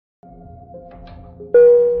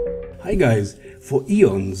Hi guys, for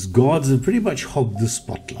eons gods have pretty much hogged the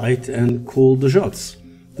spotlight and called the shots.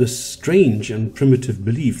 The strange and primitive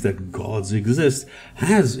belief that gods exist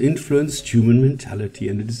has influenced human mentality,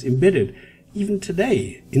 and it is embedded even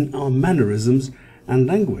today in our mannerisms and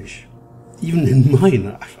language. Even in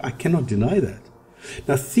mine, I cannot deny that.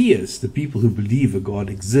 Now theists, the people who believe a god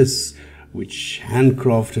exists, which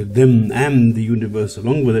handcrafted them and the universe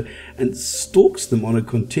along with it, and stalks them on a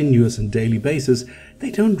continuous and daily basis, they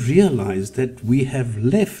don't realize that we have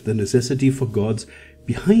left the necessity for gods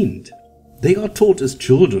behind. They are taught as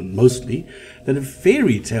children, mostly, that a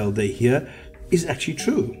fairy tale they hear is actually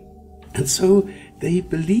true. And so they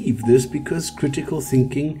believe this because critical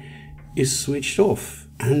thinking is switched off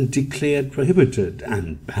and declared prohibited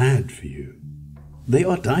and bad for you. They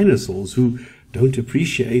are dinosaurs who don't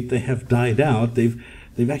appreciate they have died out. They've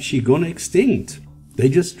actually gone extinct. They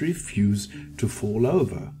just refuse to fall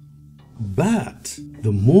over. But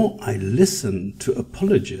the more I listen to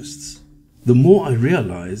apologists, the more I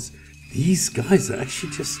realize these guys are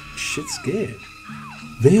actually just shit scared.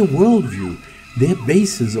 Their worldview, their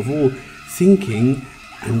basis of all thinking,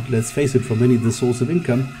 and let's face it, for many the source of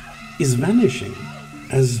income, is vanishing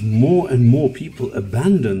as more and more people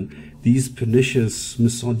abandon these pernicious,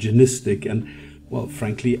 misogynistic and, well,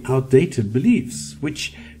 frankly, outdated beliefs,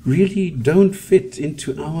 which really don't fit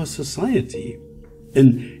into our society.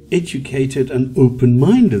 An educated and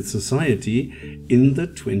open-minded society in the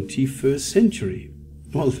 21st century.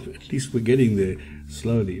 Well, at least we're getting there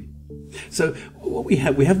slowly. So what we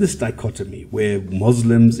have this dichotomy where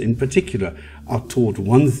Muslims in particular are taught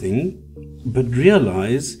one thing, but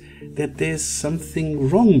realize that there's something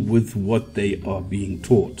wrong with what they are being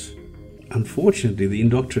taught. Unfortunately, the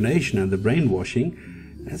indoctrination and the brainwashing,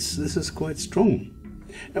 this is quite strong.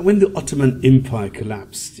 Now, when the Ottoman Empire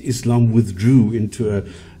collapsed, Islam withdrew into a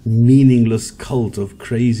meaningless cult of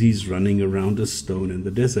crazies running around a stone in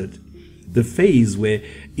the desert. The phase where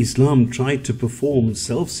Islam tried to perform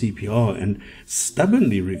self-CPR and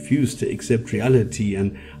stubbornly refused to accept reality,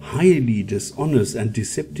 and highly dishonest and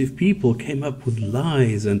deceptive people came up with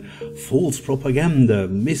lies and false propaganda,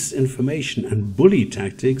 misinformation and bully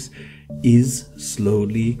tactics, is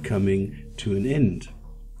slowly coming to an end.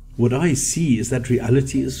 What I see is that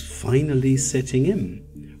reality is finally setting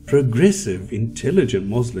in. Progressive, intelligent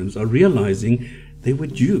Muslims are realizing they were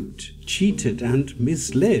duped, cheated and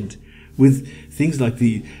misled with things like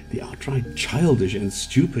the outright childish and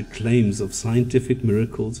stupid claims of scientific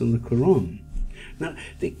miracles in the Qur'an. Now,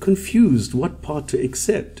 they confused what part to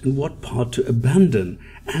accept and what part to abandon,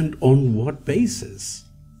 and on what basis.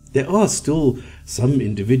 There are still some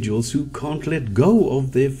individuals who can't let go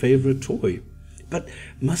of their favorite toy, but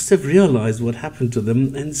must have realized what happened to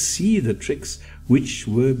them and see the tricks which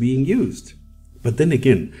were being used. But then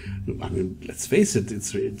again, I mean, let's face it,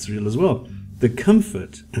 it's real as well. The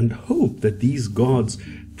comfort and hope that these gods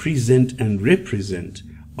present and represent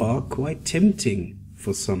are quite tempting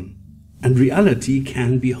for some. And reality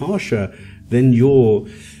can be harsher than your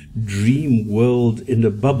dream world in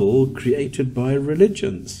a bubble created by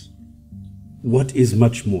religions. What is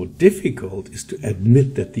much more difficult is to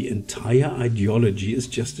admit that the entire ideology is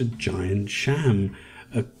just a giant sham,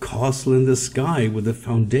 a castle in the sky with a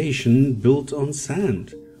foundation built on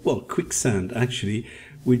sand. Well, quicksand actually,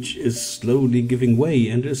 which is slowly giving way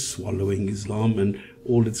and is swallowing Islam and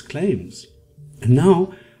all its claims. And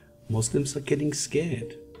now Muslims are getting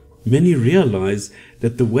scared. Many realize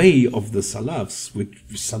that the way of the Salafs, which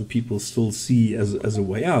some people still see as a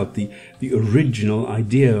way out, the original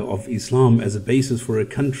idea of Islam as a basis for a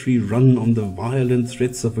country run on the violent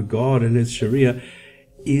threats of a God and its Sharia,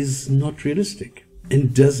 is not realistic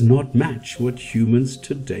and does not match what humans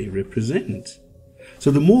today represent.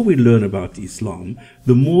 So the more we learn about Islam,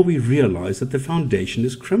 the more we realize that the foundation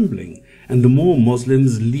is crumbling, and the more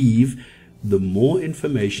Muslims leave, the more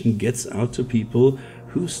information gets out to people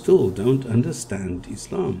who still don't understand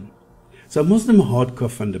Islam. So Muslim hardcore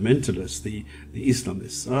fundamentalists, the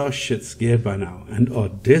Islamists, are shit scared by now and are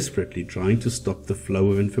desperately trying to stop the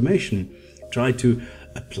flow of information, try to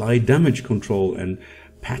apply damage control and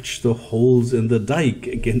patch the holes in the dike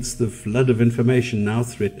against the flood of information now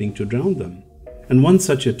threatening to drown them. And one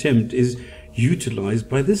such attempt is utilized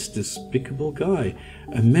by this despicable guy,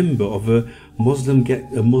 a member of a Muslim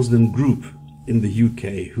group in the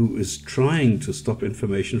UK who is trying to stop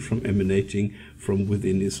information from emanating from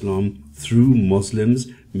within Islam through Muslims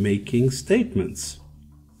making statements.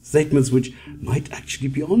 Statements which might actually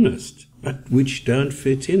be honest, but which don't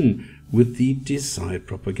fit in with the desired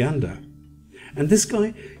propaganda. And this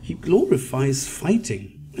guy, he glorifies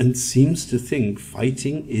fighting and seems to think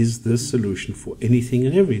fighting is the solution for anything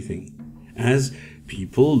and everything. as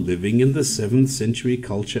people living in the 7th century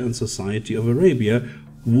culture and society of Arabia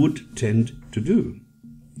would tend to do.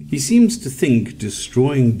 He seems to think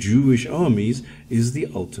destroying Jewish armies is the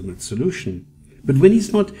ultimate solution. But when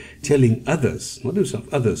he's not telling others, not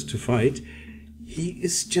himself, others to fight, he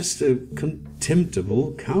is just a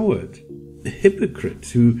contemptible coward, a hypocrite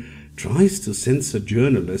who tries to censor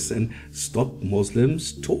journalists and stop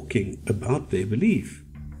Muslims talking about their belief.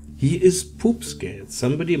 He is poop scared.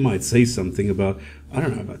 Somebody might say something about, I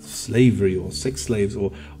don't know, about slavery or sex slaves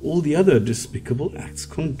or all the other despicable acts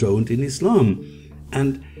condoned in Islam,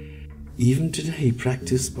 and even today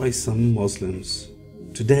practiced by some Muslims,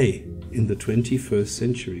 today in the 21st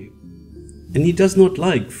century. And he does not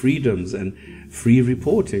like freedoms and free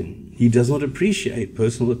reporting. He does not appreciate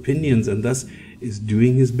personal opinions and thus is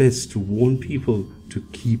doing his best to warn people to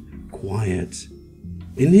keep quiet.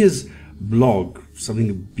 In his blog, something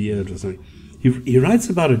a beard or something, he writes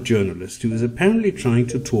about a journalist who is apparently trying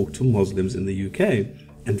to talk to Muslims in the UK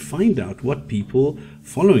and find out what people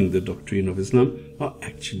following the doctrine of Islam are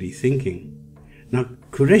actually thinking. Now,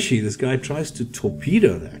 Qureshi, this guy, tries to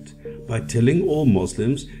torpedo that by telling all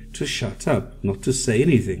Muslims to shut up, not to say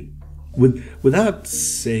anything, without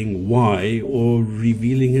saying why or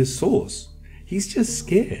revealing his source. He's just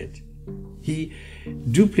scared. He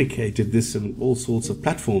duplicated this in all sorts of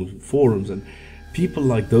platforms, forums, and people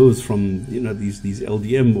like those from these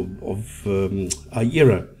LDM of our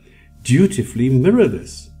era dutifully mirror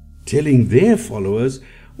this, telling their followers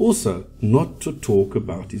also not to talk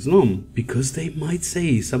about Islam because they might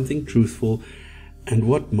say something truthful and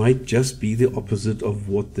what might just be the opposite of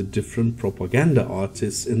what the different propaganda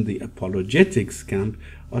artists in the apologetics camp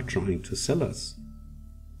are trying to sell us.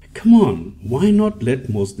 Come on, why not let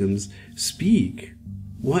Muslims speak?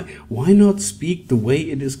 Why not speak the way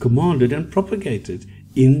it is commanded and propagated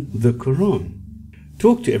in the Qur'an?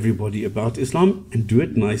 Talk to everybody about Islam and do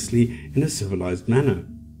it nicely in a civilized manner.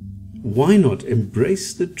 Why not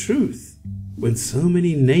embrace the truth when so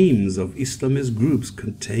many names of Islamist groups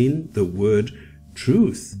contain the word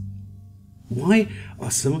truth? Why are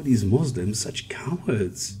some of these Muslims such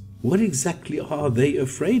cowards? What exactly are they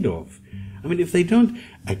afraid of? I mean, if they don't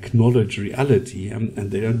acknowledge reality, and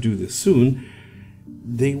they don't do this soon,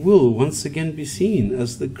 they will once again be seen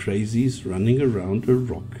as the crazies running around a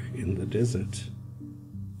rock in the desert.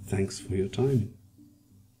 Thanks for your time.